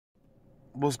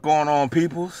What's going on,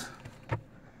 peoples?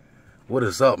 What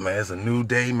is up, man? It's a new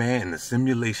day, man, in the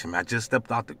simulation. I just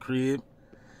stepped out the crib.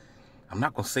 I'm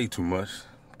not gonna say too much,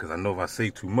 because I know if I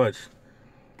say too much,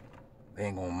 they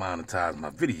ain't gonna monetize my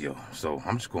video. So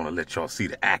I'm just gonna let y'all see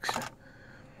the action.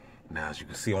 Now, as you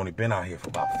can see, I only been out here for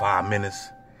about 5 minutes.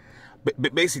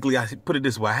 But basically, I put it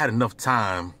this way, I had enough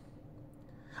time.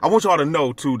 I want y'all to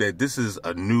know, too, that this is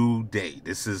a new day.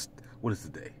 This is, what is the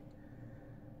day?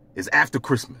 It's after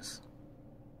Christmas.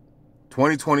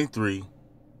 2023.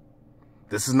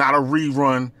 This is not a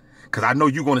rerun, because I know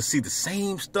you're going to see the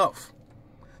same stuff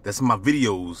that's in my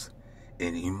videos,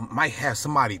 and you might have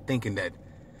somebody thinking that,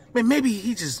 man, maybe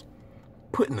he just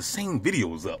putting the same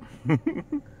videos up.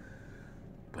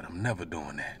 But I'm never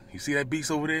doing that. You see that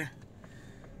beast over there?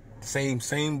 Same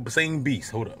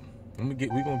beast. Hold up. We're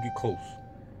gonna get close.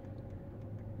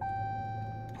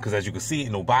 Because as you can see,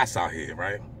 ain't no bots out here,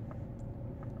 right?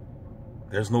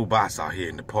 There's no bots out here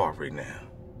in the park right now.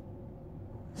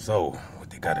 So what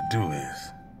they gotta do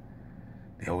is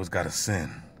they always gotta send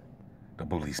the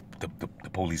police. The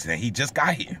police. And he just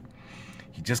got here.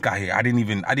 He just got here. I didn't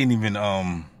even.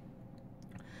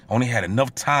 Only had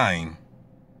enough time.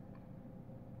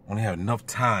 Only had enough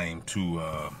time to.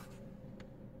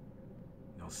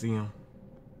 Y'all see him?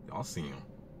 Y'all see him?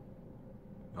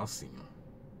 Y'all see him?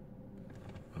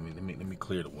 Let me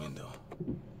clear the window.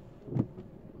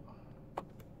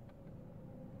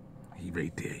 He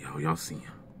right there, y'all see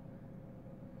him.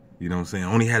 You know what I'm saying?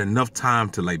 I only had enough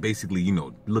time to, like, basically, you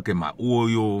know, look at my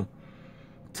oil,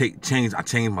 I changed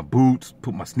my boots,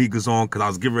 put my sneakers on, because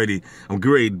I'm getting ready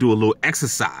to do a little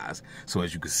exercise. So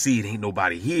as you can see, it ain't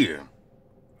nobody here.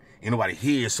 Ain't nobody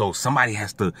here, so somebody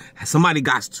have to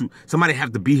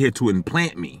be here to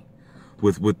implant me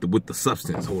with the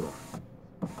substance. Hold on.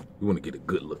 We want to get a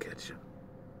good look at you.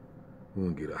 We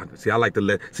want to get I like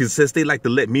to since they like to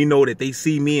let me know that they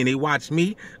see me and they watch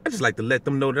me, I just like to let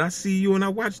them know that I see you and I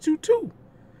watch you too.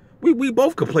 We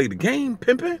both can play the game,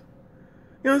 pimpin'.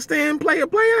 You understand? Player.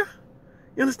 You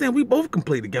understand? We both can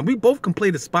play the game. We both can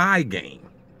play the spy game.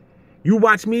 You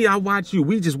watch me, I watch you.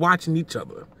 We just watching each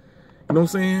other. You know what I'm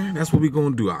saying? That's what we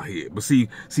gonna do out here. But see,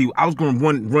 I was gonna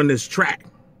run this track,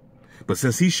 but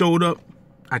since he showed up,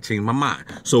 I changed my mind.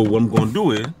 So what I'm gonna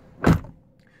do is,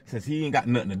 since he ain't got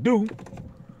nothing to do,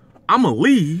 I'm gonna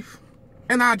leave,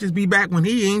 and I'll just be back when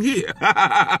he ain't here. Bye,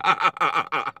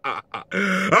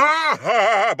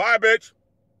 bitch.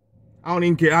 I don't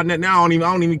even care. Now I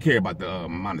don't even care about the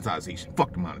monetization.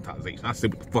 Fuck the monetization. I say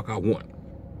what the fuck I want. You know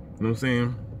what I'm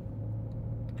saying?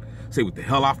 Say what the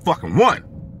hell I fucking want.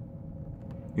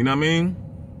 You know what I mean?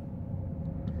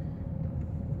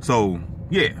 So,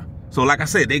 yeah. So, like I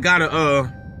said, they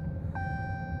gotta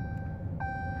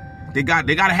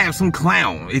have some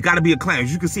clown. It gotta be a clown.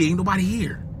 As you can see, ain't nobody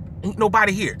here. Ain't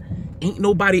nobody here. Ain't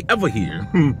nobody ever here.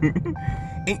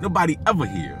 Ain't nobody ever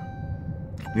here.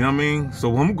 You know what I mean? So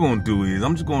what I'm gonna do is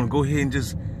I'm just gonna go ahead and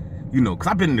just, you know, cause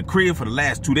I've been in the crib for the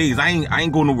last 2 days. I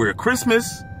ain't going nowhere at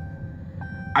Christmas.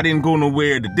 I didn't go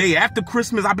nowhere the day after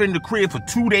Christmas. I've been in the crib for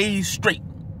 2 days straight.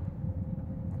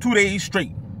 2 days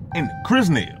straight in the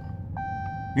Christmas.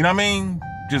 You know what I mean?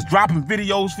 Just dropping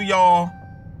videos for y'all.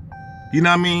 You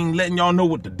know what I mean? Letting y'all know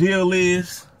what the deal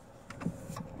is.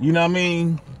 You know what I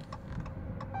mean?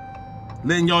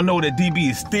 Letting y'all know that DB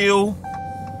is still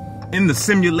in the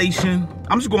simulation.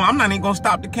 I'm not even gonna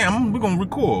stop the camera. We're gonna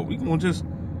record. We're gonna just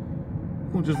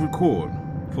record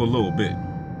for a little bit.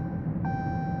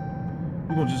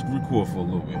 We're gonna just record for a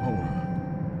little bit. Hold on.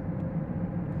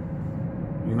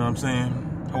 You know what I'm saying?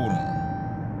 Hold on.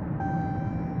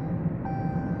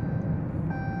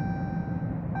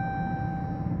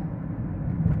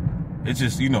 It's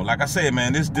just, you know, like I said,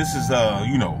 man, this is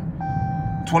you know,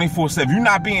 24/7. You're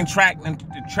not being tracked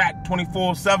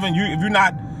 24/7. If you're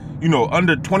not, you know,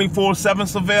 under 24/7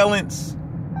 surveillance,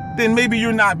 then maybe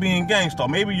you're not being gangster.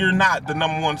 Maybe you're not the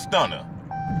 #1 stunner.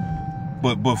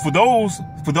 But for those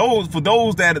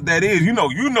that is, you know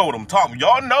what I'm talking.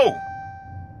 Y'all know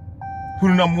who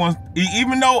the #1.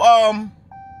 Even though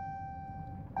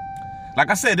like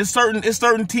I said, it's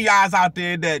certain TIs out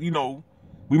there that, you know,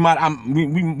 we might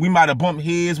have bumped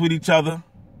heads with each other.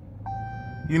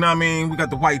 You know what I mean? We got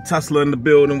the white Tesla in the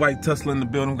building. We got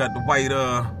the white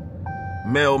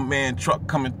mailman truck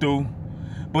coming through.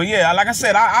 But yeah, like I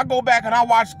said, I go back and I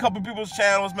watch a couple people's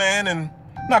channels, man, and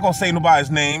I'm not gonna say nobody's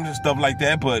names and stuff like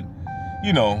that, but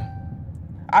you know,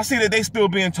 I see that they still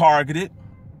being targeted.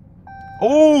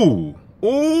 Ooh,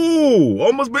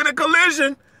 almost been a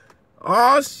collision.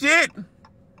 Oh shit.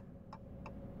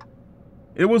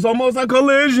 It was almost a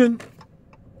collision.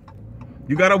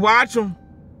 You gotta watch them.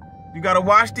 You gotta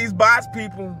watch these bots,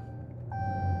 people.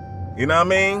 You know You know what I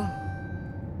mean?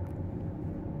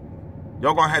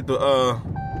 Y'all gonna have to,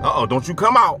 don't you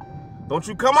come out. Don't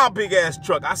you come out, big ass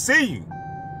truck. I see you.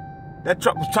 That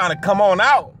truck was trying to come on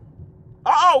out.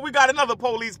 We got another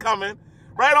police coming.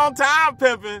 Right on time,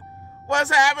 pimping. What's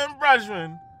happening,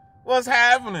 brethren? What's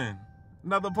happening?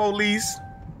 Another police.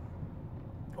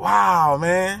 Wow,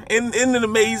 man. Isn't it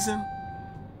amazing?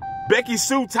 Becky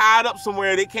Sue tied up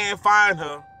somewhere. They can't find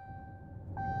her.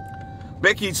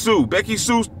 Becky Sue,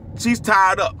 she's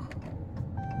tied up.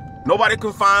 Nobody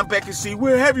can find Becky Sue.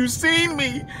 Where have you seen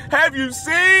me? Have you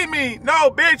seen me? No,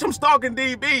 bitch, I'm stalking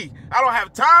DB. I don't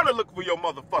have time to look for your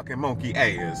motherfucking monkey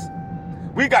ass.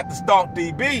 We got to stalk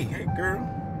DB. Hey, girl.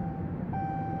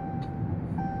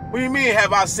 What do you mean,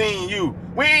 have I seen you?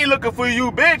 We ain't looking for you,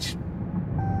 bitch.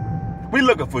 We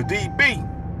looking for DB.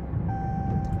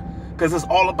 Because it's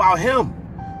all about him.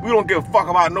 We don't give a fuck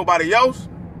about nobody else.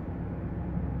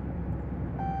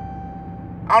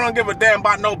 I don't give a damn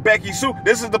about no Becky Sue.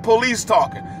 This is the police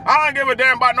talking. I don't give a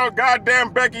damn about no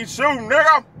goddamn Becky Sue,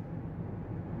 nigga.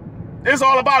 It's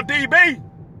all about DB.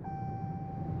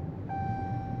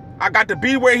 I got to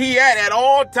be where he at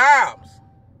all times.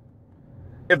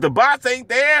 If the bots ain't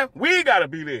there, we gotta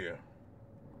be there.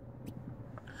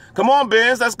 Come on,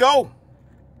 Benz, let's go.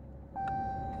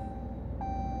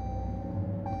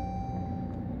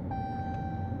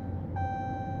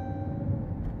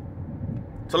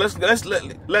 So let's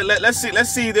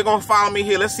see if they're gonna follow me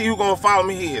here. Let's see who's gonna follow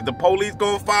me here. The police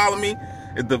gonna follow me?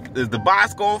 Is the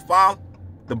bots gonna follow?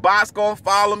 The bots gonna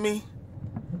follow me?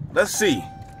 Let's see.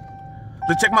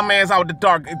 Let's check my man's out with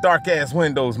the dark ass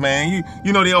windows, man.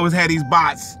 You know they always had these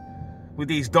bots with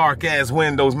these dark ass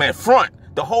windows, man.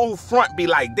 The whole front be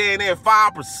like damn near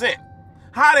 5%.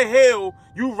 How the hell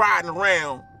you riding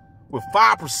around with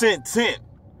 5% tint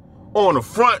on the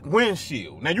front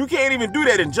windshield? Now, you can't even do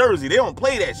that in Jersey. They don't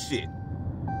play that shit.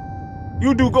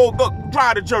 You do go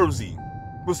drive to Jersey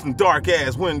with some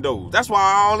dark-ass windows. That's why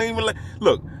I don't even...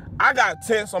 Look, I got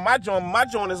tints on my joint. My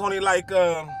joint is only like...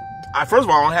 first of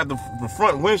all, I don't have the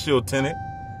front windshield tinted.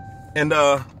 And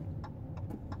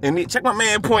check my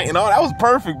man pointing. Oh, that was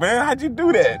perfect, man. How'd you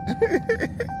do that?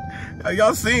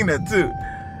 Y'all seen that, too.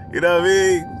 You know what I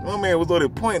mean? My man was on there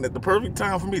pointing at the perfect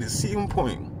time for me to see him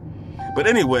pointing. But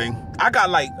anyway, I got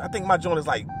like, I think my joint is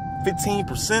like 15%,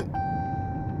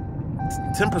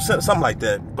 10%, something like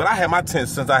that. But I had my tint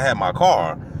since I had my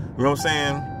car. You know what I'm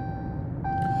saying?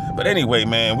 But anyway,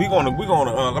 man,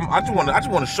 I just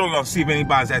want to show y'all, see if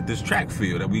anybody's at this track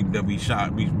field that we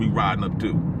riding up to.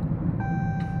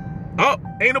 Oh,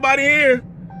 ain't nobody here.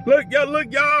 Look,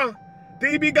 y'all.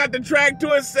 DB got the track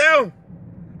to itself.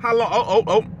 How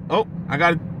long?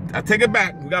 I take it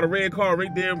back. We got a red car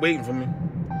right there waiting for me.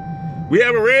 We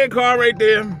have a red car right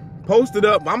there, posted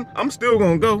up. I'm still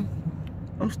gonna go.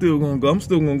 I'm still gonna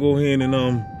go ahead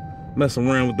and mess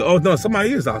around with the. Oh no,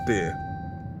 somebody is out there.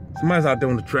 Somebody's out there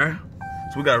on the track.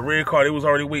 So we got a red car. They was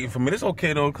already waiting for me. It's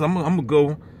okay though, cause I'm gonna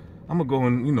go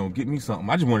and get me something.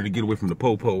 I just wanted to get away from the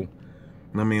popo.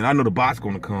 I mean, I know the bot's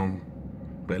gonna come,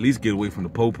 but at least get away from the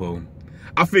popo.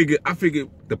 I figured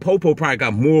the popo probably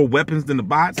got more weapons than the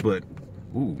bots, but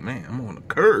ooh man, I'm on the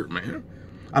curb, man.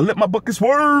 I let my bucket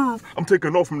swerve. I'm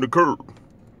taking off from the curb.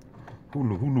 Who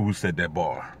knew who said that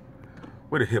bar?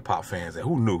 Where the hip hop fans at?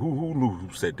 Who knew who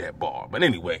said that bar? But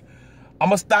anyway, I'm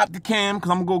gonna stop the cam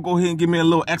because I'm gonna go ahead and give me a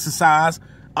little exercise.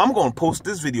 I'm gonna post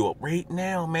this video up right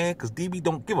now, man, because DB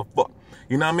don't give a fuck.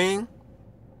 You know what I mean?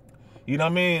 You know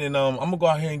what I mean? And I'm gonna go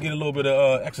out here and get a little bit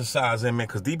of exercise in, man,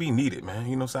 because DB need it, man.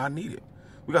 You know what I'm saying? I need it.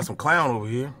 We got some clown over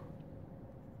here.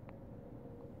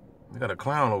 We got a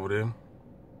clown over there.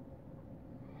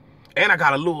 And I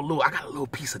got a little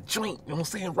piece of joint, you know what I'm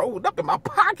saying, rolled up in my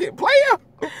pocket, player.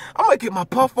 I'm gonna get my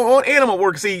puff on and I'm gonna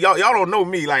work. See, y'all don't know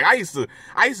me. Like I used to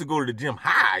go to the gym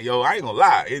high, yo. I ain't gonna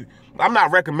lie. I'm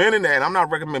not recommending that. I'm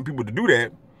not recommending people to do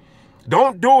that.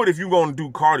 Don't do it if you gonna do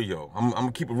cardio. I'm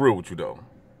gonna keep it real with you though.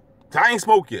 I ain't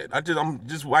smoked yet. I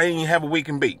ain't have a wake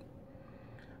and bake.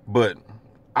 But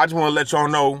I just wanna let y'all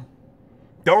know,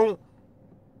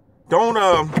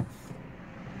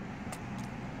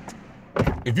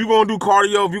 if you're going to do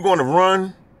cardio, if you're going to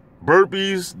run,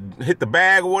 burpees, hit the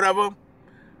bag or whatever,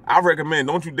 I recommend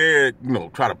don't you dare,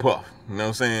 try to puff. You know what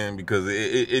I'm saying? Because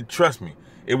it trust me,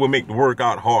 it will make the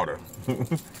workout harder.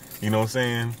 You know what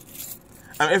I'm saying?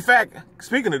 In fact,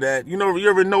 speaking of that, you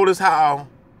ever notice how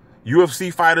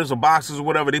UFC fighters or boxers or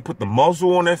whatever, they put the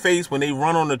muzzle on their face when they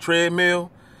run on the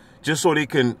treadmill just so they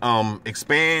can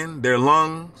expand their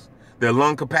lungs, their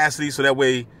lung capacity, so that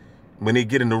way when they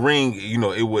get in the ring,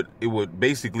 it would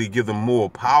basically give them more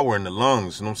power in the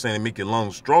lungs, you know what I'm saying, and make your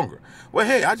lungs stronger. Well,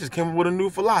 hey, I just came up with a new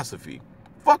philosophy.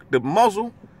 Fuck the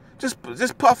muzzle. Just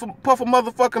puff a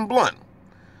motherfucking blunt.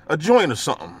 A joint or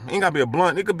something. Ain't gotta be a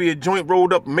blunt. It could be a joint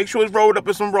rolled up. Make sure it's rolled up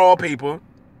in some raw paper.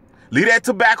 Leave that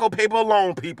tobacco paper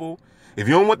alone, people. If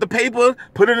you don't want the paper,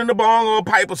 put it in the bong or a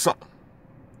pipe or something.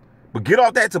 But get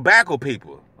off that tobacco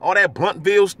paper. All that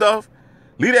Bluntville stuff.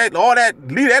 Leave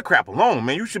that crap alone,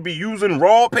 man. You should be using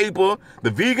raw paper,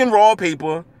 the vegan raw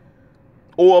paper,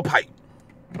 or a pipe.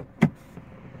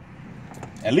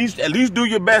 At least do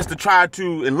your best to try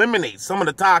to eliminate some of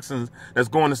the toxins that's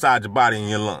going inside your body and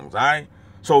your lungs, all right?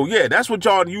 So, yeah, that's what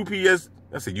y'all UFC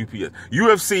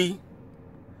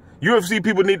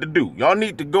people need to do. Y'all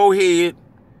need to go ahead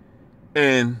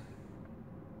and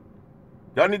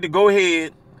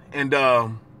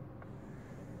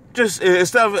just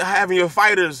instead of having your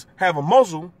fighters have a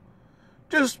muzzle,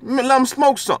 just let them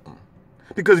smoke something.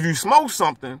 Because if you smoke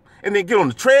something and then get on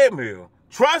the treadmill,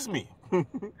 trust me,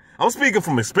 I'm speaking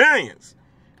from experience,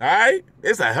 all right?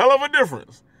 It's a hell of a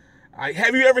difference.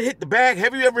 Have you ever hit the bag?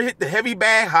 Have you ever hit the heavy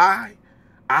bag high?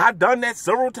 I've done that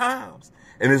several times,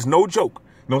 and it's no joke.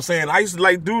 You know what I'm saying? I used to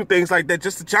like do things like that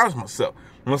just to challenge myself. You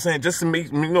know what I'm saying? Just to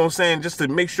make, you know what I'm saying? Just to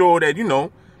make sure that, you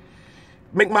know,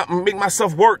 make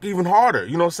myself work even harder.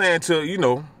 You know what I'm saying? To, you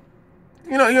know,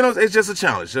 it's just a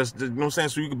challenge. Just, you know what I'm saying?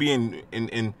 So you could be in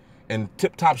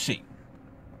tip-top shape.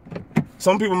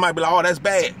 Some people might be like, oh, that's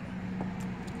bad.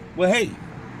 Well, hey,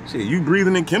 shit, you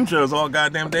breathing in chemtrails all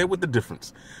goddamn day. What the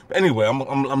difference? But anyway,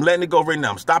 I'm letting it go right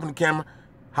now. I'm stopping the camera.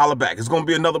 Holla back. It's going to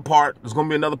be another part. There's going to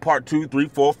be another part 2, 3,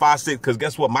 4, 5, 6. Because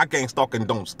guess what? My gang stalking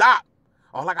don't stop.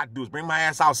 All I got to do is bring my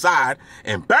ass outside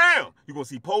and bam, you're going to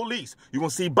see police. You're going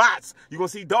to see bots. You're going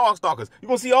to see dog stalkers. You're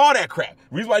going to see all that crap.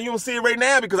 The reason why you don't see it right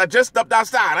now because I just stepped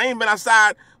outside. I ain't been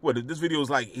outside. What, this video is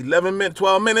like 11 minutes,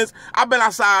 12 minutes. I've been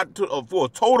outside for a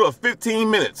total of 15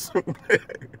 minutes.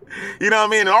 You know what I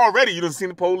mean? And already you done seen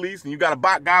the police and you got a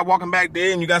bot guy walking back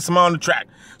there and you got some on the track.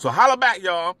 So holla back,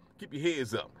 y'all. Keep your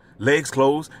heads up. Legs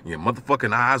closed and your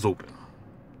motherfucking eyes open.